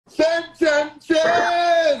Jenn.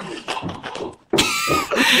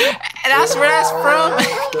 That's where that's from.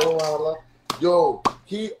 Yo,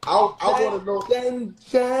 I want to know.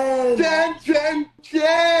 Jenn.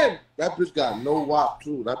 That bitch got no WAP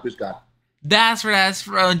too. That bitch got. That's where that's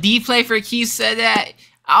from. D Play for Keith said that.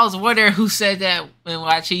 I was wondering who said that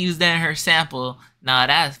when she used that in her sample. Nah,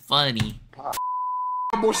 that's funny.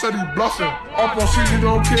 Boy said he bluffing. Up on shit, you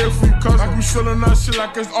don't care if we cousin. Like we selling that shit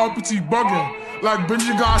like it's RPT bugging. Like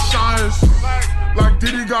Benji got shines. Like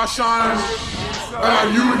Diddy got shines. And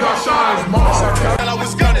like you got shines. Mama said I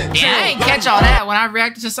was gunning. Yeah, I ain't catch all that when I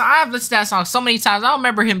reacted to song. I've listened to that song so many times. I don't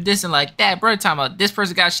remember him dissing like that. Bro, talking about this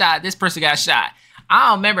person got shot, this person got shot. I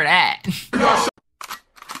don't remember that.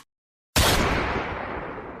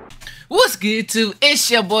 What's good, too?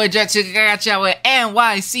 It's your boy Jet. I got y'all with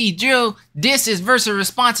NYC Drill. This is Versus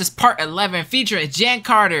Responses Part 11 featuring Jenn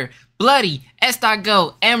Carter, Bloodie, Sdot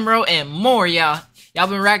Go, Emerald, and more, y'all. Y'all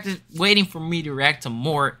been waiting for me to react to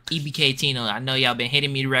more EBK Tino. I know y'all been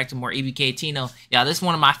hitting me to react to more EBK Tino. Y'all, this is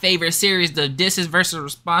one of my favorite series, the This is Versus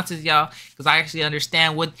Responses, y'all, because I actually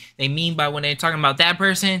understand what they mean by when they're talking about that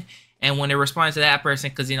person and when they're responding to that person.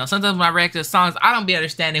 Because, you know, sometimes when I react to songs, I don't be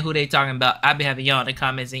understanding who they talking about. I be having y'all in the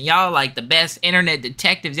comments, and y'all like the best internet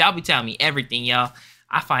detectives. Y'all be telling me everything, y'all.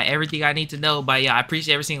 I find everything I need to know by y'all. I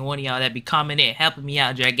appreciate every single one of y'all that be commenting, helping me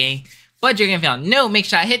out, Drag Gang. But Drag Gang, if y'all know, make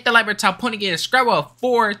sure I hit the like button top point to get a subscriber of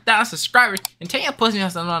 4,000 subscribers. And tell y'all posting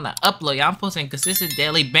something on the upload. Y'all, I'm posting consistent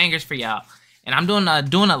daily bangers for y'all. And I'm doing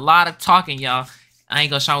a lot of talking, y'all. I ain't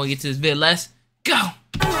gonna show when we get to this vid. Let's go.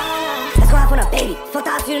 Let's go out on a baby. Fuck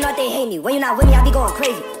off, you know they hate me. When you're not with me, I be going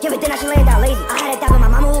crazy. Give it then I should lay down lazy. I had it down with my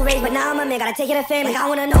mama who raised, but now I'm a man. Gotta take care of family. I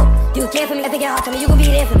wanna know, do you care for me? If it get hard, tell me you gon' be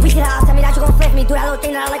there for me. We see the house, tell me that you gon' friend me. Do that little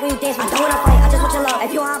thing that I like when you dance. I don't wanna fight, I just want your love.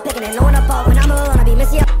 If you want, I'm picking it. No one above. When I'm alone, I be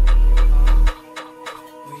missing you.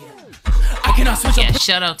 Yeah,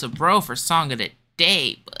 shout out to bro for song of the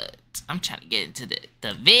day, but I'm trying to get into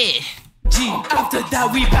the vid. After that,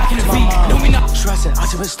 we back in the beat. No, we not stressing. I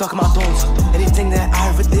just been stuck in my thoughts. Anything that I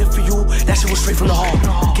ever did for you, that shit was straight from the heart.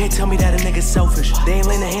 Can't tell me that a nigga's selfish. They ain't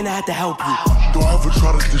laying a hand, I had to help you. Don't ever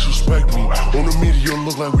try to disrespect me. On the media,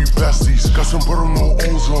 look like we besties. Got some bread on no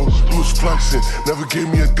ozone. You was flexing, never gave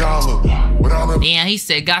me $1. But I never. Damn, he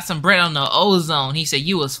said got some bread on the ozone. He said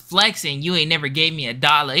you was flexing, you ain't never gave me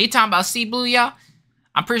 $1. He talking about C Blue, y'all?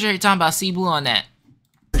 I'm pretty sure he talking about C Blue on that.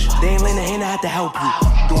 They ain't laying a hand, I had to help you.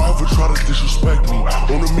 Don't ever try to disrespect me.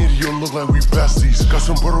 On the media, look like we besties. Got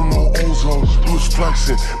some bread on no ozone. You was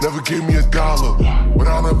flexing, never gave me $1. But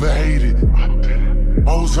I never hated.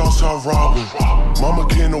 I was outside robbing. Mama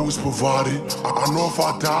can't always provide it. I know if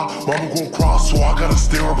I die, mama gon' cry, so I gotta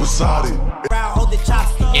stay right beside it.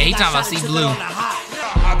 Yeah, he talking about C Blue.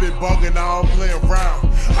 I been bugging, I don't play around.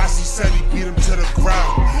 I see Seti beat him to the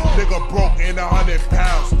ground. Nigga broke in 100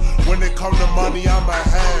 pounds. When it come to money, I'm a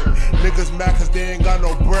hand. Niggas mad cause they ain't got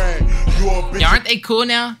no bread. You a bitch. Yeah, aren't they cool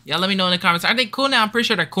now? Y'all let me know in the comments. Aren't they cool now? I'm pretty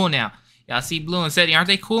sure they're cool now. Y'all see Blue and Seti, aren't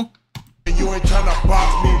they cool? You ain't tryna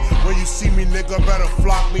box me. When you see me, nigga, better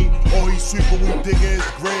flock me. Or he sweeping, we digging his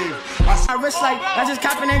grave. I wrist like, I just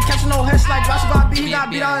capping and catching no hits like Josh got beat, he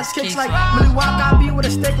got beat all his kicks like Millie Watt got beat with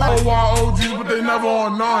a stick like OGs, but they never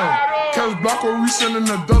on 9. Catch Black or recent in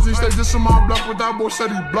the dozen. Stay just in my block, but that boy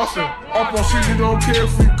said he bluffing. Up on shit, you don't care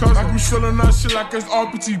if we cousin. Like we selling that shit like it's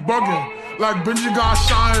RPT bugging. Like Benji got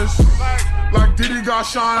shines. Like Diddy got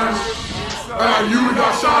shines. And like you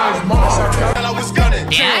got shines. Mama said I was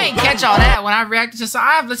gunning. Yeah, I ain't catch all that when I reacted to song.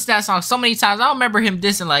 I've listened to that song so many times. I don't remember him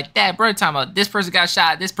dissing like that. Bro, talking about this person got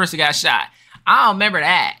shot, this person got shot. I don't remember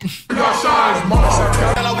that. You got shines. Mama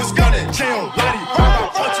said I was gunning. Chill, Bloodie,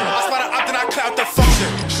 punching. I spot it after I clout the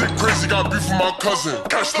function. Shit crazy, got beef with my cousin.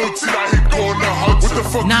 Catch no T, I hate going to hunt. What the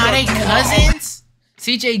fuck? Nah, they cousins?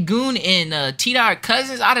 CJ Goon and T-Dot are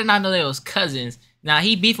cousins? I did not know they was cousins. Nah,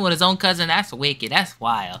 he beefing with his own cousin. That's wicked. That's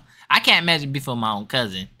wild. I can't imagine beefing with my own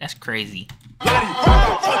cousin. That's crazy.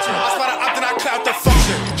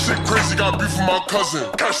 Shit crazy, got beef with my cousin.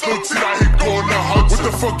 Catch no T, I hate going to hunt. What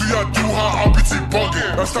the fuck do y'all do? How RPT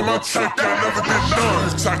bugging? Last time I checked, I never did none.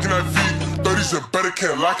 Attacking that V, 30s and better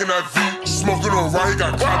can't lock in that V. Smoking on right,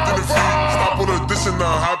 got clapped in the feet. Stop all of this and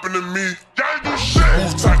now happen to me. Y'all ain't do shit.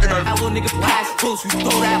 Move attacking that little nigga blast close, we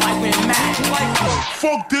throw that like we're mad.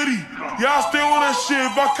 Fuck Diddy, y'all stay on that shit.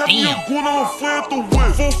 If I catch me a goon, I'ma flare at the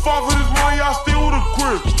whip. 4-5 of this money, y'all stay with a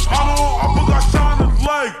grip. I know, I got shot in the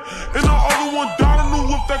leg. And the other one down in the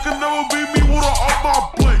whip that could never beat me with a up my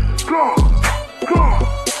blink.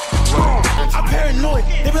 I'm paranoid,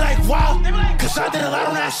 they be like, wow, cause I did a lot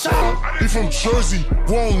on that shot. He from Jersey,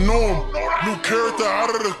 we don't know him. New character out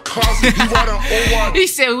of the closet, he riding OY. He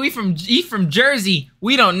said he from Jersey,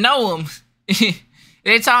 we don't know him.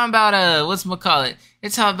 They talking about whatchamacallit? They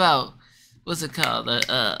talking about what's it called?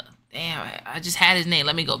 Damn, I just had his name.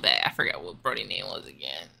 Let me go back. I forgot what Brody name was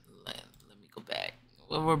again. Let me go back.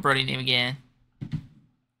 What Brody name again?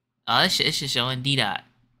 Oh, this shit showing Sdot.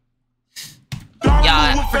 Y'all,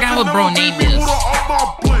 I forgot what bro name is.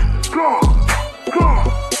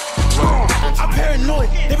 I'm paranoid.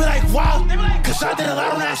 They be like, wow, cause I did a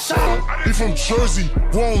lot on that shot. He from Jersey,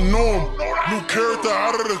 won't know him. New character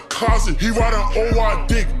out of the closet. He ride an OY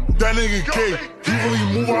dick. That nigga gay. He really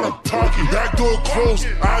move out of pocket. Back door closed,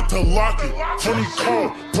 I had to lock it. Funny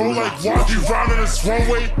call, bro like watch. He riding this one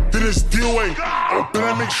way, then it's the way. I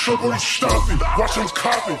better make sure bro he stop it. Watch him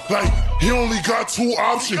cop it. Like, he only got 2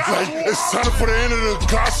 options. Like, it's time for the end of the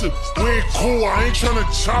gossip. We ain't cool, I ain't tryna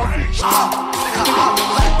chop it.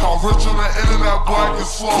 How rich on the internet, black and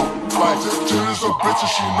slow. Like, Jenn is a bitch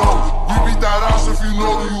and she knows. We beat that ass if you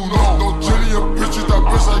know, then you know. No Jenny a bitch, that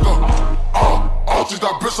bitch like a I'll treat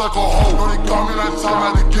that bitch like a hoe. No, they got me that time,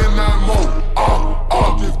 had to get in that mode.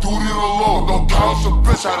 Give duty to low. No couch, a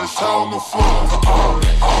bitch had his head on the floor.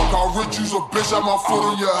 Got rich, use a bitch, had my foot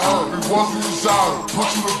on your head. We was out, put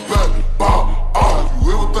you to bed. Bow,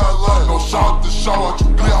 you hit with that leg. No shot to shower,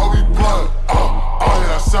 you bleed how we bled.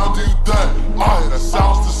 Yeah, that sound to you dead. Yeah, that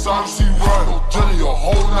sounds the sound you see red. No Jenny, you're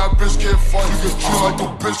holding that bitch, can't fight. You get treated like a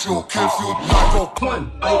bitch, you don't care if you're not. Go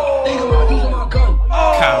One, think about using my gun.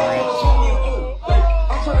 Cowards.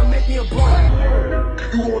 I'm trying to make me a blunt.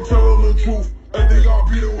 You gon' tell them the truth, and they got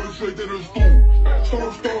beat and went straight to the stool.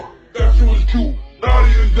 Stop, that shit was true.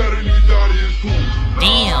 Daddy is dead and his daddy is too.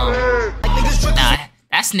 Damn. Nah,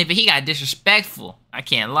 that snippet, he got disrespectful. I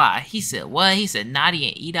can't lie. He said what? He said Naughty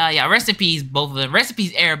and Sdot. Y'all, rest in peace, both of them. Rest in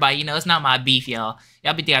peace, everybody. You know, it's not my beef, y'all.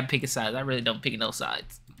 Y'all be thinking I'm picking sides. I really don't pick no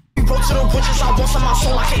sides. Bro, to the witches, I want some my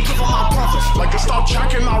soul, I can't give up my brothers. Like, I stop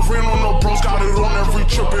checking, I ran on no bros, got it on every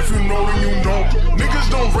trip, if you know, then you know. Niggas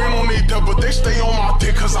don't ran on they dead, but they stay on my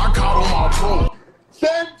dick, cause I got on my pro.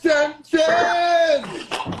 Jenn!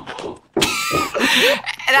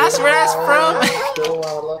 And that's where that's from.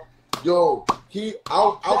 Yo, I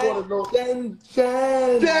wanna know.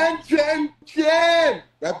 Jenn!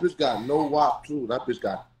 That bitch got no WAP too. That bitch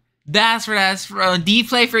got. That's where that's from.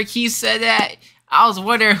 D-Play for Keith said that. I was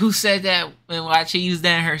wondering who said that when she used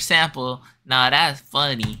that in her sample. Nah, that's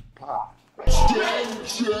funny. The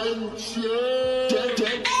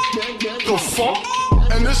fuck?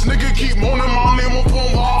 And this nigga keep moaning my name up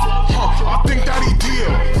on live. I think that he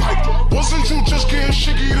did. Like, wasn't you just getting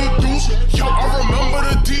shiggy to deuce? Yo, I remember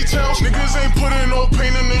the details. Niggas ain't putting no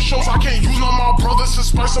pain in the shows. I can't use none of my brothers to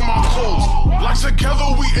spice up my clothes. Like together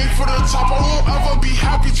we aim for the top. I won't ever be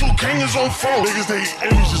happy till gang is on phone. Niggas they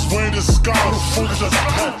enemies just wearing the sky. The focus just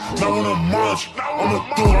pet. Now when I'm march, I'm a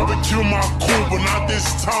dude. I've been killing my crew, but not this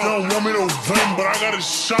time. They don't want me to win, but I got a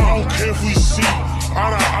shot. I don't care if we see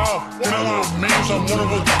eye to eye. Then I'm on memes, I'm one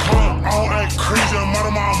of a kind. I don't act crazy, I'm out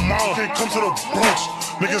of my mouth. Can't come to the Bronx.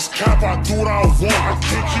 Niggas cap, I do what I want. I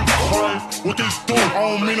can't keep quiet. What they do,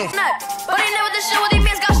 I don't mean to. But he never did shit with these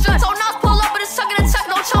mans got shut. So now pull up and it's tucking and tuck.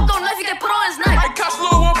 No choke, no knife, you can put on his neck. I catch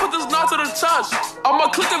little one, put this knot to the chest. I'ma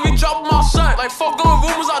click if he drop my set. Like fuck going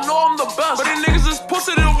rumors, I know I'm the best. But these niggas is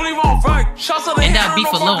pussy, they don't believe I'm right. Shouts to the And that beef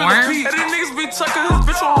with Lil Worm. And these niggas be tucking his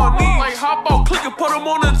bitch on her knee. Like hop out, click and put him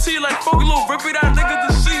on the T. Like fuck little rippy, that nigga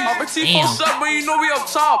deceased. I'm a T-4-7, but you know we up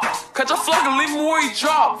top. Catch a flag and leave him where he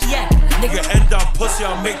drop. Yeah, Nigga end up pussy,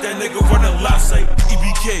 I'll make that nigga run a lap say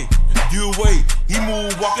EBK, you away. He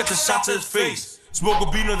move, walk at the shot to his face. Smoke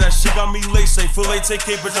a bean on that shit got me late, say feel like take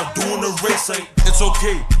bitch, I'm doing the race, say it's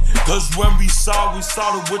okay. Cause when we started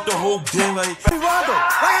with the whole gang like Rondo.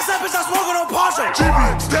 Like I said, bitch, I'm smoking on Poncho.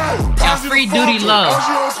 Y'all free Duty Low.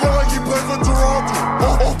 Like he played for Toronto.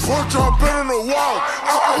 Punch, I've been in a while.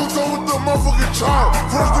 I was done with the motherfucking child.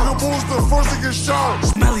 First nigga moves, the first to get shot.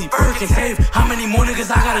 Smelly, Burke, and Dave. How many more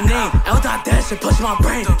niggas I got a name? L.Dot that shit push my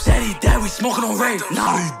brain. Said he dead, we smoking on rain.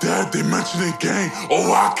 Nah, he dead, they mentioning gang.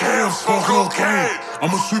 Oh, I can't, I'm smoking on cane.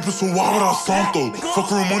 I'm a sweeper, so why would I Santo? Fuck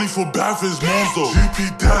her money for bad for his moms though.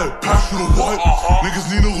 GP dead, pass you the what? Niggas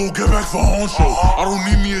need to go get back for honcho. I don't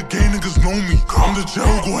need me a gang, niggas know me. I'm the jail,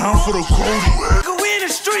 go hound for the Cody. Nigga, we in the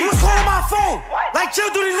street. Who's calling my phone? Like, chill,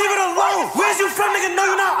 Duty, leave it alone. Where's you from, nigga? No,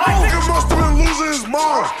 you're not old. Nigga must have been losing his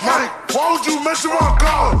mind. Like, why would you mention my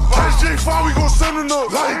God? J5, we gon' send him the,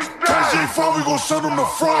 like, J5, we gon' send him the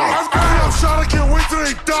fries. I'm shot, I can't wait till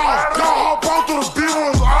they die. God, hop out to the beam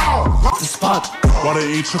on his eye. The spot. Why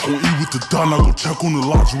they ain't check on E with the done? I go check on the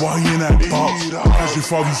lodge. Why he in that box?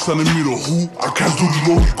 J5, you sending me the who? I catch Duty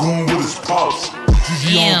Low, he going with his pops.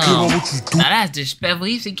 Damn. Now that's disrespectful.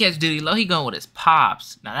 He said catch Duty Low, he going with his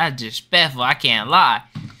pops. Now that's disrespectful, I can't lie.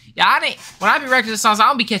 Yeah, I didn't. When I be reacting to songs, I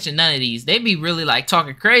don't be catching none of these. They be really like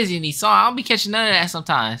talking crazy in these songs. I don't be catching none of that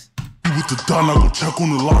sometimes. With the done, I go check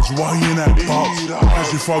on the locks while he in that box.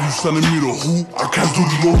 As your father sending me the who, I can't do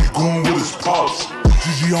the low, he going with his pops.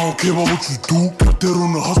 GG, I don't care about what you do. Got that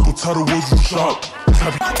on the hospital, tell the words you shot.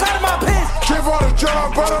 I got my pants. Give out a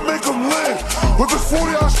job, better make him live. With this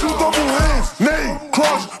 40, I shoot double hands. Name,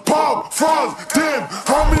 crush, pop, fries, damn.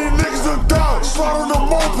 How many niggas done died? Slide on the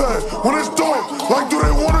moped when it's dark. Like, do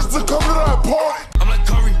they want us to come to that party? I'm like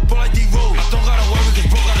Curry, but like D-Rose. I don't gotta worry, cause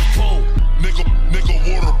bro got his pole. Nigga,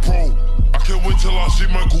 water pro. I can't wait till I see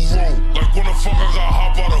Michael roll. Like when the fuck I got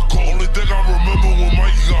hop out of cold. Only thing I remember when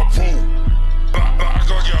Mikey got pro. I act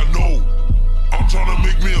like I know. I'm tryna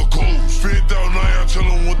make me a cold. Spit down now, I'm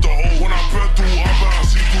chillin' with the hoe. When I bet through, I bet I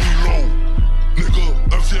see through low. Nigga,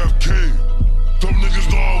 FCFK. Them niggas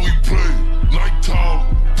know how we play.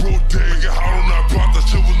 Nighttime, pro day. Make it hot on that block, that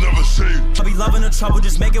shit was never saved. I be loving the trouble,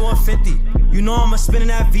 just make it 150. You know I'ma spin in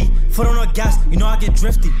that V. Foot on the gas, you know I get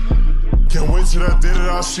drifty. Can't wait till that day that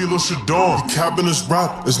I see Lil Shadon. He capping this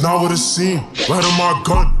rap, it's not what it seemed. Right on my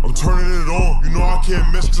gun, I'm turning it on. You know I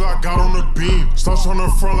can't miss cause I got on the beam. Stop trying to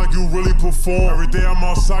front like you really perform. Every day I'm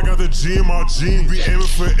outside, got the G in my jeans. Be aiming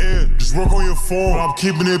for air, just work on your form. I'm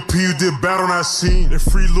keeping it P, you did bad on that scene. They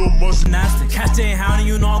free little muscle. Nasty, catch it ain't hounding,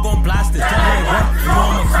 you know I'm gon' blast it. Don't play what? You know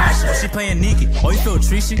I'ma crash it. She playing Nikki, oh you feel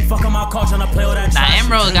treachy? Fuck on my car tryna play all that trash. Nah,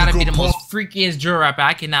 Emerald gotta be the most freakiest drill rapper,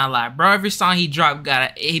 I cannot lie. Bro, every song he drop,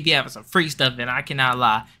 he be having some freak stuff in it, I cannot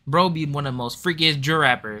lie. Bro be one of the most freakiest drill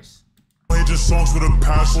rappers. Play just songs with a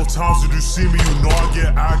passion. Times did you see me, you know I get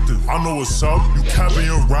active. I know what's up, you capping,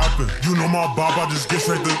 you're rapping. You know my bob, I just get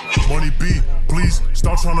straight to money beat. Please,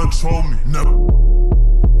 stop trying to troll me. Never.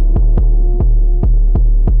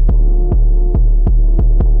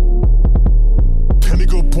 Kenny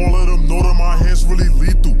go porn, let them know that my hands really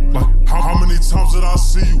lethal. Like, how many times did I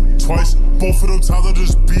see you? Twice, both of them times I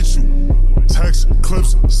just beat you. Text,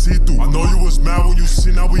 clips, see-through. I know you was mad when you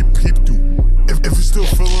see, now we peeped you. If you still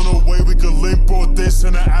feeling away, we could link both days,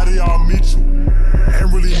 send an addy, I'll meet you.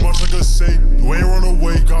 Ain't really much I could say, you ain't run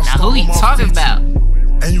away, got now who he talking about?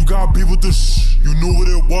 And you got beat with the you knew what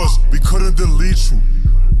it was, we couldn't delete you.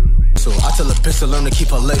 So I tell a bitch to learn to keep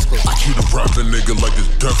her legs closed. I treat a rapping nigga like it's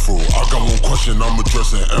death row. I got one question, I'm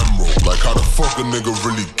addressing Emerald. Like how the fuck a nigga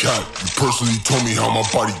really cat? You personally told me how my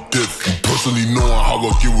body diff. You personally knowing how I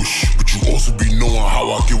get with but you also be knowing how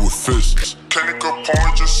I get with fists. Kenny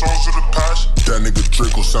Capone just songs of the passion. That nigga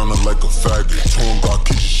Draco sounding like a faggot. Tone got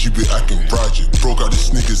Keisha, she be acting ratchet. Bro got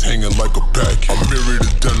his sneakers hanging like a pack. I'm married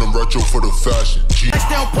to denim retro for the fashion. They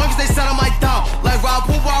stay on punks, they set on my dog. Like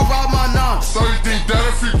Rob Hoover, I rob my non. So you think that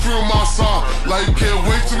if he feel my song? Like you can't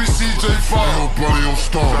wait till we see J5. Yo, Bloodie on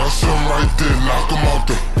Star, that's him right there. Knock him out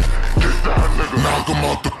the. Knock him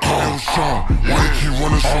out the car. Yo, Sean, why you keep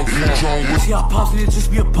running so big, John? See how pops need to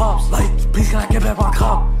just be a pops. Like, please can I get back my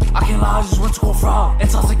cop? I can't lie, I just went to go fraud.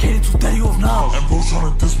 Intoxicated to daddy off now. And bro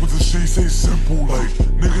tryna diss with the shit, say simple. Like,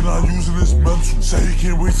 nigga not using his mental. Say he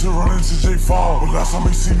can't wait to run into J5. But last time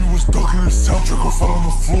he see me was stuck in his temp. Draco fell on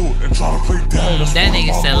the floor and try to play dead. That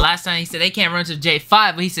nigga said last time he said they can't run to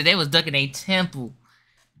J5, but he said they was ducking a temple.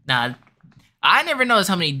 Nah, I never noticed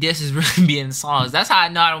how many disses really be in songs. That's how I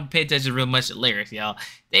know I don't pay attention real much to lyrics, y'all.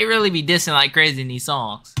 They really be dissing like crazy in these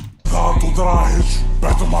songs. I thought that I hit you,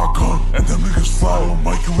 back to my gun, and them niggas fly. On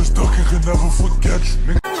Mikey was ducking, could never forget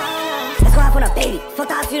you. Let's go out on a baby. Fuck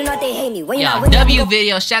the opps, you know they hate me. When yo, W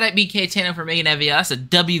video. Shout out BK10 for making that video. That's a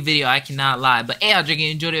W video, I cannot lie. But hey, y'all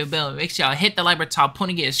drinking, enjoy the video. Make sure y'all hit the like button, top,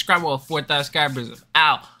 point, and get a subscriber with 4,000 subscribers.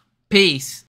 Out. Peace.